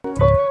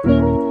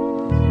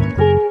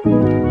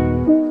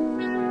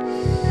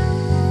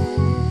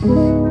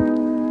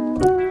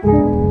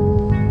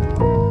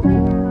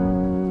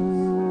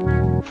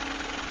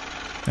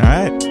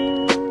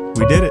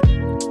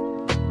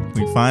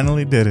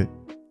finally did it.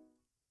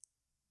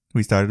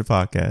 We started a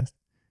podcast.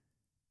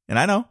 And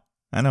I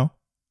know.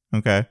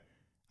 Okay.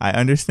 I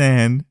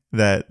understand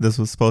that this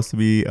was supposed to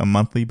be a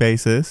monthly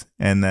basis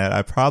and that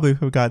I probably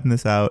could have gotten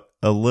this out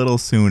a little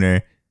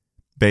sooner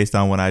based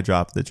on when I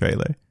dropped the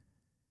trailer.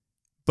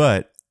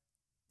 But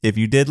if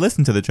you did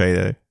listen to the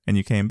trailer and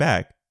you came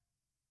back,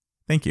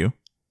 thank you.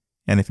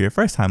 And if you're a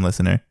first-time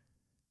listener,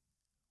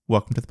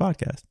 welcome to the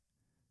podcast.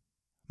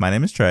 My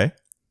name is Trey.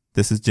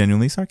 This is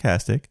Genuinely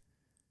Sarcastic.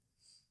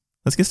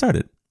 Let's get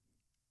started.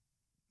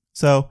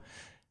 So,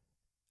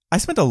 I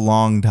spent a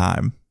long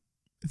time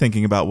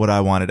thinking about what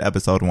I wanted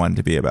episode 1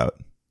 to be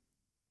about,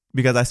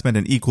 because I spent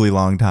an equally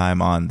long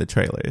time on the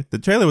trailer. The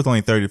trailer was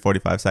only 30 to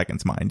 45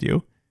 seconds, mind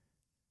you.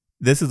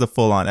 This is a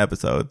full-on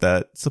episode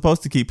that's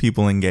supposed to keep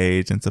people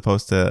engaged and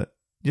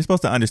you're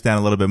supposed to understand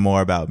a little bit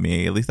more about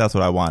me. At least that's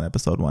what I want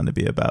episode 1 to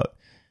be about.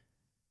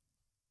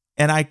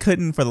 And I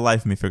couldn't for the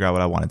life of me figure out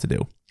what I wanted to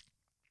do.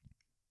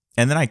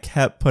 And then I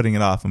kept putting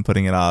it off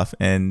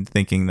and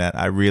thinking that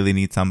I really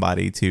need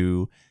somebody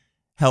to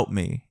help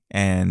me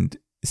and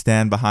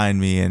stand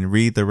behind me and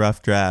read the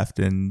rough draft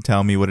and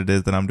tell me what it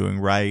is that I'm doing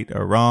right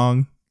or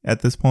wrong at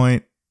this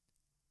point.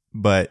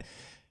 But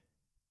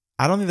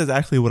I don't think that's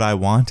actually what I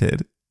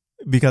wanted,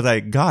 because I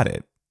got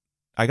it.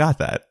 I got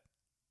that.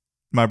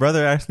 My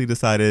brother actually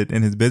decided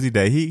in his busy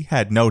day, he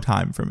had no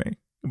time for me,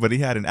 but he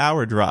had an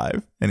hour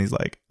drive and he's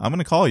like, I'm going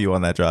to call you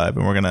on that drive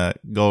and we're going to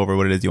go over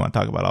what it is you want to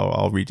talk about.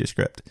 I'll read your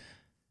script.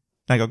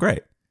 And I go,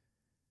 great.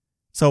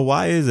 So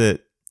why is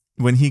it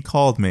when he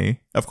called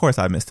me, of course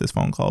I missed his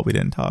phone call. We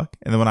didn't talk.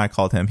 And then when I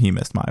called him, he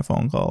missed my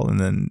phone call, and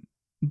then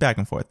back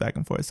and forth.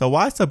 So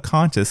why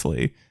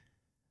subconsciously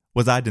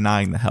was I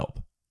denying the help?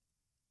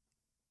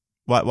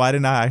 Why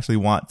didn't I actually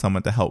want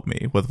someone to help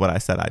me with what I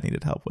said I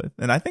needed help with?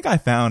 And I think I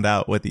found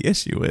out what the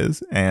issue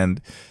is.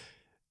 And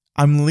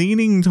I'm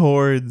leaning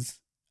towards,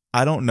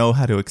 I don't know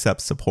how to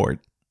accept support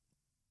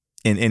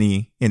in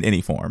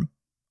any form.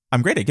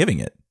 I'm great at giving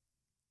it.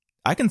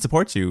 I can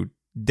support you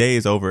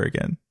days over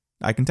again.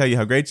 I can tell you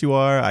how great you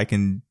are. I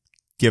can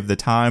give the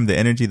time, the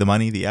energy, the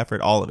money, the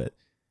effort, all of it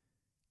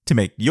to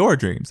make your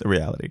dreams a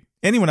reality.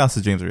 Anyone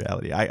else's dreams a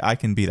reality. I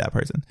can be that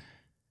person.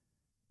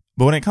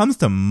 But when it comes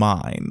to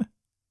mine,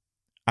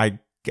 I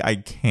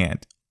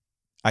can't.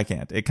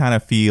 It kind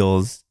of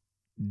feels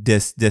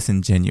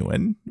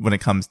disingenuous when it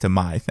comes to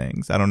my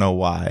things. I don't know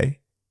why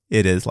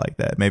it is like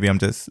that. Maybe I'm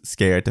just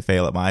scared to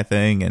fail at my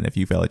thing, and if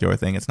you fail at your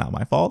thing, it's not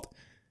my fault.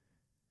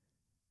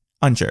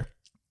 Unsure.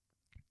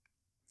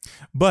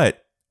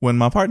 But when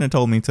my partner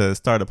told me to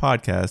start a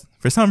podcast,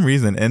 for some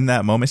reason in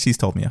that moment, she's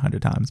told me 100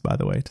 times, by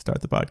the way, to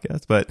start the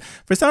podcast. But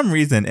for some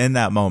reason in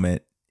that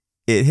moment,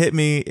 it hit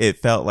me. It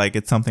felt like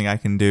it's something I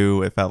can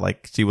do. It felt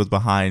like she was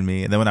behind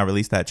me. And then when I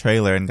released that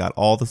trailer and got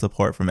all the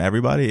support from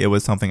everybody, it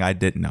was something I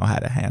didn't know how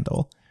to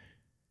handle.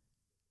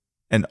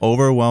 An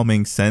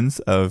overwhelming sense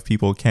of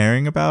people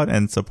caring about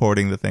and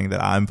supporting the thing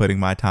that I'm putting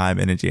my time,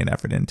 energy, and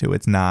effort into.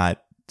 It's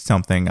not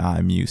something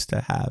I'm used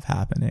to have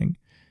happening.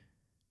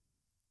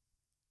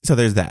 So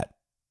there's that.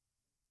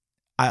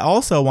 I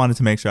also wanted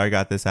to make sure I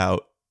got this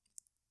out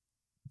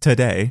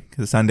today,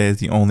 because Sunday is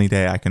the only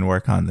day I can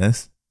work on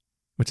this,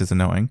 which is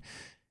annoying.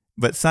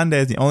 But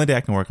Sunday is the only day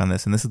I can work on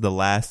this, and this is the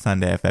last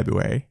Sunday of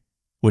February,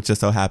 which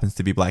just so happens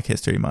to be Black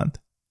History Month.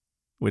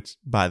 Which,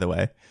 by the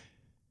way,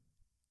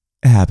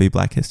 happy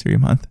Black History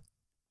Month.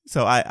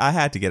 So I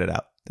had to get it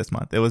out this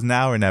month. It was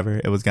now or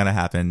never. It was going to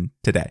happen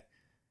today.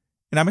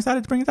 And I'm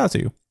excited to bring it out to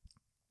you.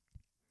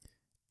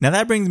 Now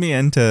that brings me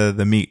into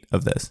the meat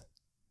of this.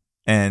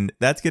 And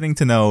that's getting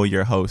to know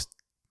your host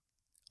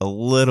a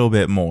little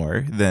bit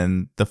more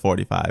than the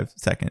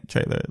 45-second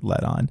trailer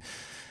let on.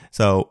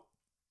 So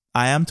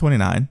I am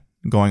 29,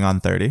 going on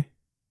 30.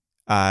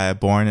 I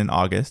born in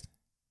August,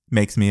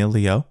 makes me a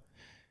Leo.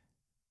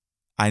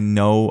 I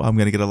know I'm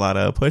going to get a lot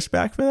of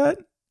pushback for that,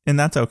 and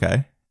that's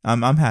okay.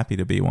 I'm happy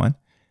to be one.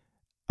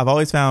 I've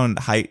always found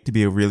height to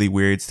be a really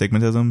weird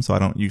stigmatism, so I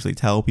don't usually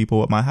tell people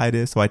what my height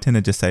is. So I tend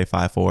to just say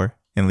 5'4"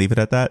 and leave it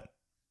at that.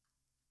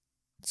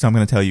 So I'm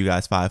going to tell you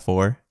guys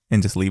 5'4"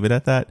 and just leave it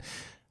at that.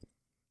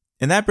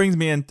 And that brings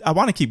me in. I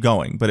want to keep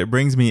going, but it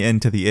brings me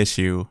into the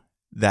issue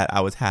that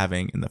I was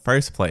having in the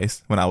first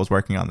place when I was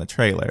working on the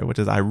trailer, which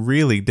is I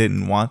really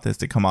didn't want this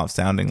to come off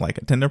sounding like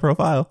a Tinder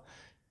profile.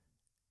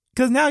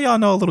 Because now y'all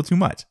know a little too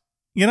much.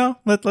 You know,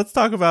 let's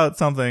talk about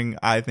something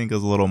I think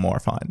is a little more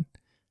fun.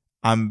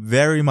 I'm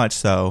very much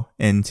so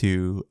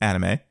into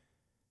anime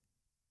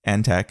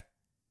and tech,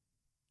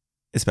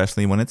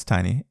 especially when it's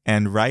tiny.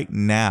 And right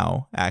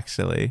now,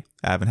 actually,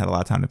 I haven't had a lot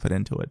of time to put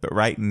into it, but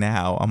right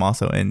now I'm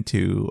also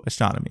into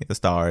astronomy, the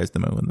stars, the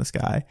moon, the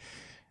sky,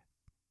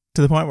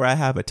 to the point where I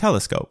have a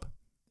telescope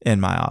in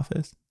my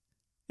office.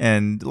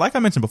 And like I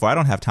mentioned before, I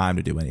don't have time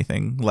to do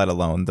anything, let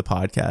alone the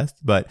podcast,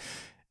 but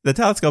the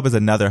telescope is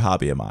another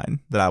hobby of mine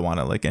that I want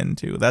to look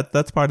into.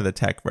 That's part of the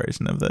tech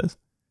version of this.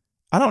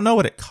 I don't know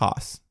what it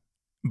costs,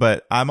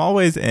 but I'm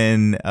always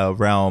in a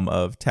realm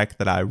of tech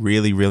that I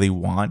really, really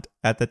want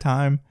at the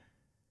time.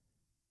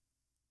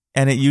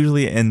 And it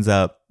usually ends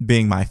up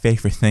being my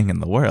favorite thing in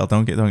the world.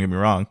 Don't get me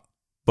wrong.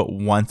 but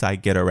once I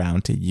get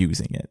around to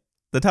using it.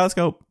 The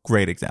telescope,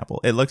 great example.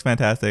 It looks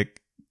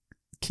fantastic.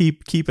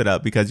 Keep it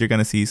up because you're going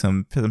to see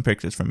some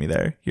pictures from me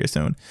there here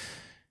soon.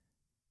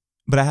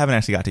 But I haven't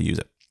actually got to use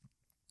it.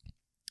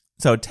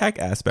 So tech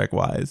aspect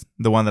wise,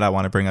 the one that I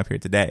want to bring up here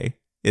today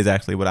is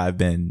actually what I've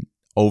been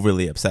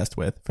overly obsessed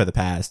with for the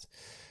past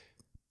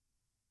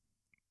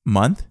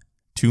month,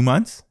 2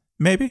 months,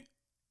 maybe,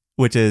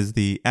 which is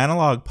the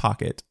Analog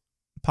Pocket.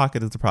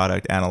 Pocket is the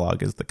product,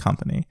 Analog is the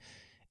company.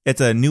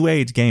 It's a new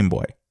age Game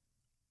Boy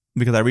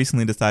because I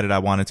recently decided I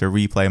wanted to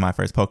replay my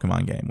first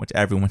Pokemon game, which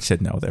everyone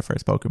should know their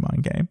first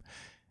Pokemon game.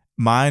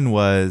 Mine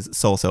was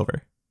Soul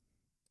Silver.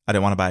 I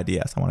didn't want to buy a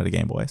DS. I wanted a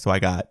Game Boy. So I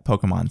got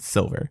Pokemon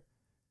Silver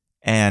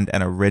and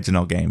an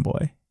original Game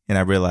Boy. And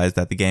I realized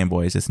that the Game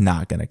Boy is just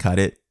not going to cut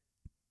it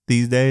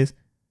these days.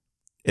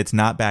 It's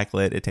not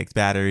backlit. It takes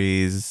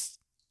batteries.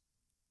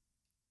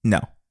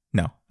 No,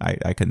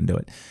 I couldn't do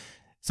it.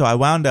 So I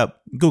wound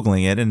up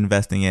Googling it and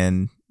investing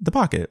in the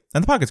Pocket.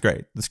 And the Pocket's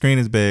great. The screen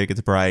is big.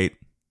 It's bright.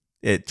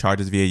 It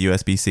charges via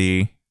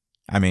USB-C.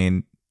 I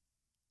mean,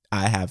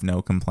 I have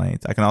no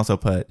complaints. I can also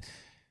put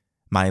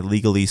my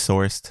legally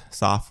sourced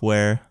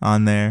software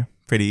on there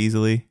pretty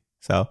easily.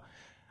 So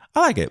I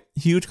like it.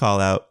 Huge call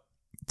out.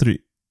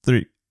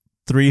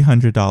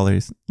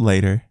 $300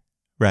 later,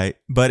 right?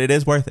 But it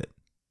is worth it.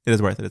 It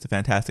is worth it. It's a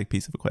fantastic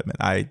piece of equipment.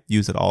 I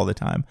use it all the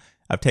time.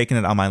 I've taken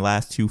it on my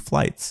last 2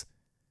 flights.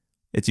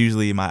 It's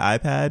usually my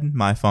iPad,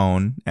 my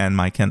phone, and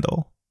my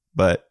Kindle.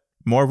 But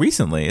more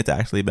recently, it's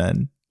actually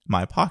been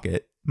my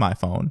Pocket, my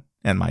phone,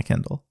 and my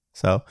Kindle.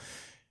 So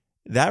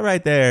that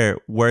right there,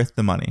 worth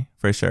the money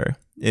for sure.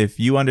 If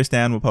you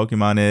understand what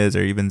Pokemon is,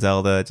 or even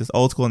Zelda, just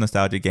old school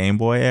nostalgia Game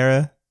Boy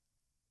era,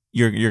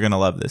 you're gonna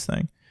love this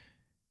thing.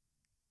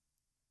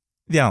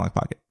 The Analog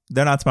Pocket.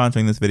 They're not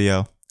sponsoring this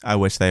video. I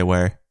wish they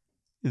were.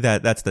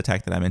 That's the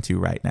tech that I'm into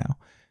right now.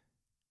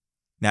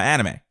 Now,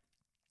 anime.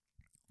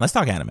 Let's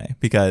talk anime,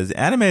 because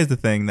anime is the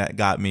thing that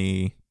got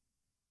me,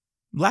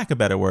 lack of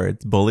better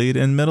words, bullied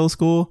in middle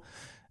school,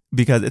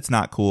 because it's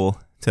not cool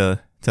to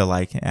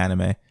like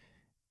anime.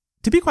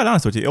 To be quite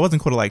honest with you, it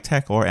wasn't cool to like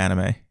tech or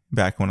anime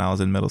back when I was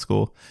in middle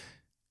school.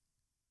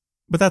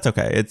 But that's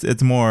okay.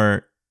 It's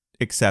more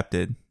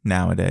accepted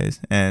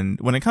nowadays. And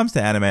when it comes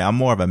to anime, I'm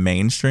more of a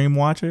mainstream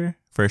watcher,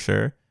 for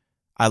sure.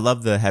 I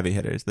love the heavy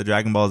hitters. The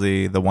Dragon Ball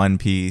Z, the One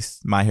Piece,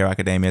 My Hero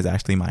Academia is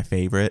actually my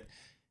favorite.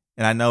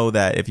 And I know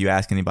that if you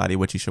ask anybody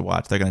what you should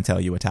watch, they're going to tell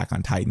you Attack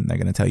on Titan. They're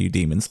going to tell you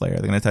Demon Slayer.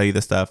 They're going to tell you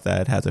the stuff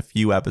that has a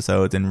few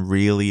episodes and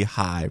really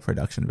high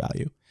production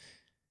value.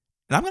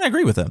 And I'm going to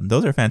agree with them.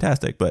 Those are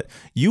fantastic. But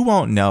you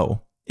won't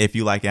know if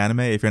you like anime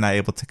if you're not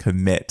able to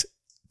commit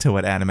to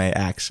what anime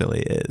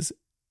actually is.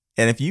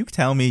 And if you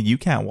tell me you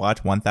can't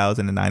watch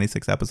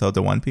 1,096 episodes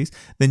of One Piece,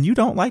 then you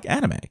don't like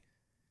anime.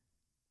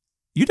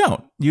 You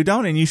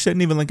don't, and you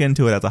shouldn't even look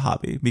into it as a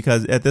hobby,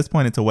 because at this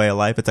point, it's a way of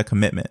life. It's a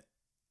commitment.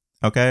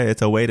 Okay?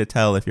 It's a way to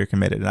tell if you're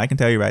committed. And I can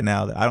tell you right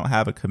now that I don't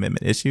have a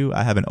commitment issue.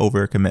 I have an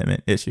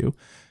over-commitment issue,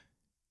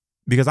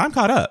 because I'm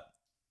caught up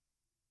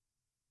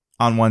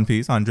on One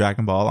Piece, on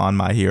Dragon Ball, on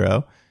My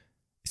Hero.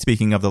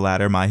 Speaking of the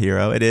latter, My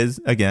Hero, it is,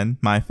 again,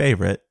 my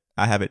favorite.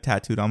 I have it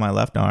tattooed on my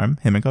left arm.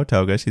 Himiko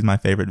Toga, she's my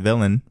favorite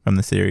villain from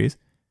the series.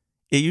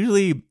 It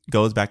usually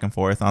goes back and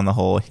forth on the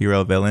whole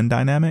hero-villain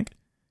dynamic,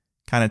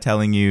 kind of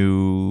telling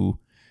you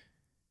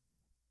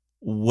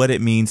what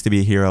it means to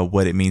be a hero,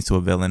 what it means to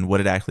a villain, what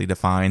it actually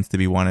defines to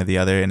be one or the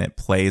other, and it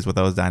plays with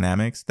those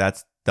dynamics.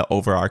 That's the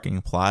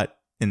overarching plot,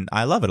 and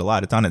I love it a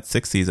lot. It's on its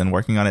 6th season,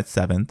 working on its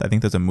 7th. I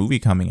think there's a movie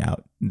coming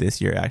out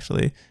this year,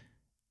 actually,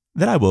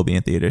 that I will be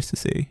in theaters to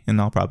see, and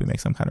I'll probably make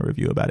some kind of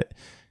review about it.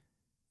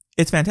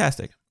 It's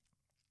fantastic.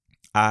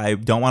 I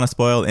don't want to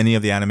spoil any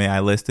of the anime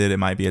I listed. It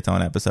might be its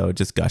own episode,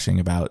 just gushing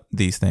about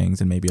these things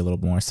and maybe a little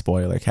more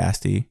spoiler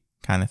casty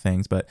kind of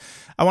things. But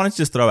I wanted to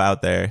just throw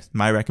out there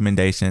my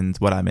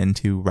recommendations, what I'm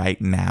into right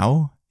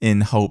now,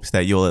 in hopes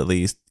that you'll at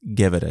least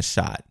give it a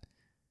shot.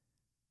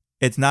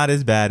 It's not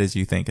as bad as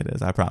you think it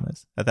is, I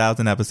promise.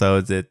 1,000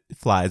 episodes, it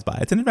flies by.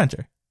 It's an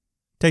adventure.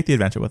 Take the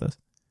adventure with us.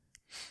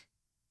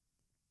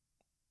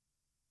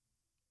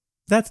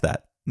 That's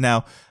that.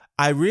 Now,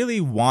 I really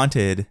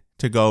wanted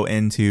to go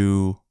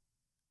into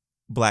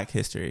Black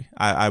history.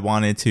 I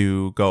wanted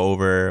to go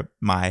over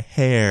my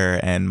hair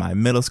and my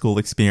middle school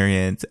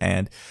experience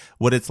and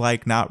what it's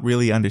like not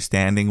really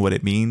understanding what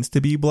it means to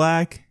be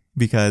Black,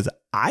 because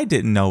I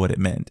didn't know what it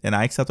meant. And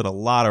I accepted a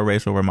lot of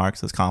racial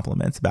remarks as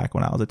compliments back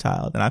when I was a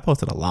child. And I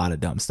posted a lot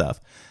of dumb stuff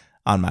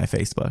on my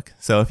Facebook.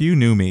 So if you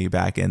knew me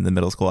back in the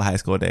middle school, high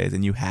school days,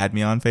 and you had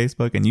me on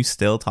Facebook and you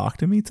still talk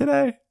to me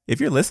today, if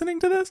you're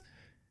listening to this,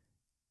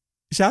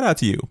 shout out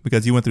to you,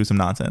 because you went through some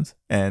nonsense.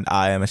 And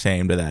I am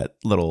ashamed of that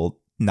little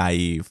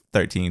naive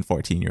 13,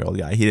 14-year-old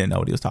guy. He didn't know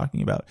what he was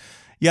talking about.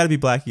 You got to be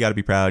Black. You got to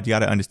be proud. You got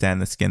to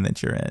understand the skin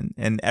that you're in.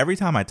 And every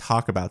time I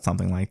talk about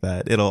something like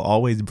that, it'll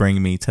always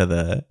bring me to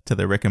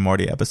the Rick and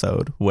Morty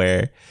episode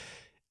where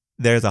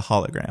there's a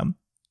hologram,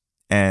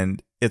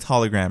 and it's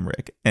hologram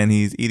Rick, and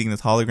he's eating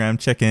this hologram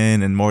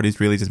chicken, and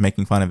Morty's really just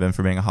making fun of him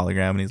for being a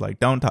hologram. And he's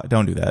like, don't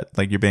do that.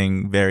 Like, you're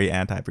being very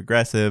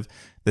anti-progressive.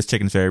 this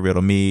chicken's very real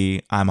to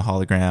me. I'm a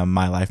hologram.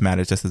 My life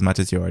matters just as much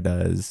as yours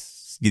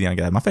does. Get out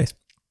of my face.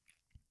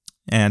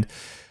 And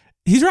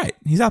he's right.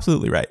 He's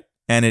absolutely right.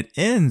 And it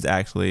ends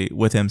actually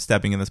with him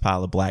stepping in this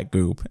pile of black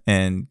goop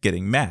and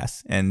getting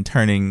mass and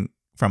turning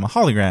from a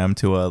hologram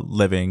to a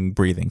living,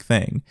 breathing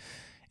thing.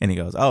 And he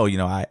goes, oh,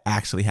 I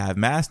actually have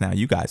mass now.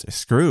 You guys are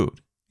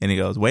screwed. And he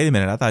goes, wait a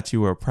minute. I thought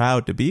you were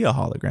proud to be a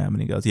hologram.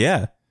 And he goes,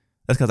 yeah,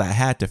 that's because I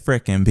had to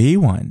frickin' be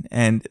one.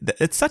 And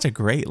it's such a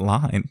great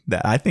line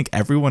that I think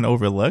everyone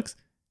overlooks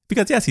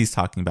because, yes, he's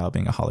talking about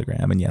being a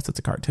hologram. And yes, it's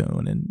a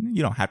cartoon and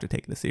you don't have to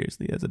take it as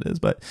seriously as it is.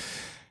 But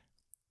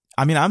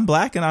I mean, I'm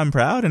black and I'm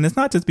proud. And it's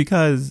not just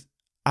because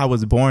I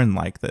was born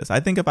like this. I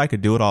think if I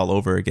could do it all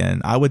over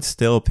again, I would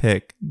still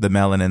pick the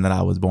melanin that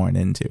I was born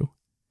into.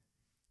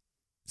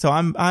 So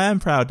I am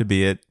proud to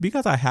be it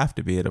because I have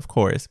to be it, of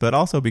course, but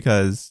also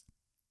because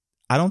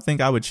I don't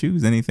think I would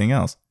choose anything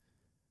else.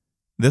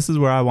 This is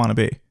where I want to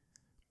be.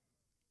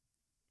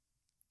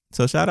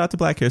 So shout out to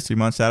Black History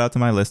Month. Shout out to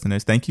my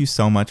listeners. Thank you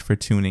so much for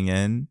tuning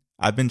in.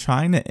 I've been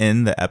trying to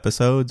end the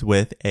episodes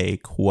with a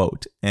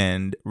quote,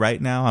 and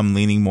right now I'm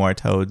leaning more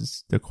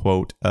towards the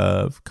quote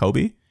of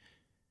Kobe.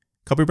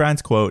 Kobe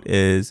Bryant's quote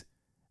is,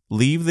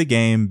 "Leave the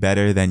game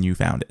better than you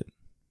found it."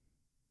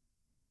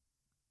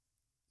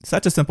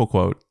 Such a simple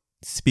quote,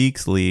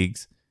 speaks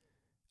leagues.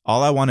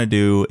 All I want to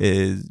do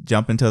is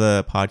jump into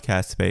the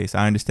podcast space.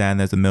 I understand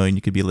there's a million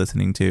you could be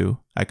listening to.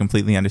 I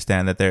completely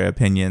understand that their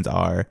opinions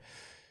are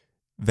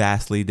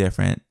vastly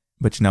different,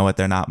 but you know what?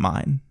 They're not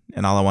mine.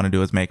 And all I want to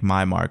do is make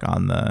my mark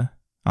on the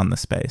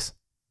space.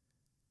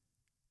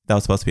 That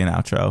was supposed to be an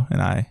outro,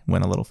 and I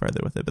went a little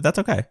further with it, but that's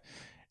okay.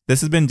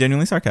 This has been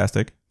Genuinely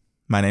Sarcastic.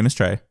 My name is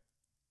Trey.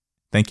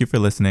 Thank you for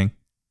listening.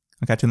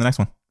 I'll catch you in the next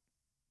one.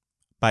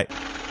 Bye.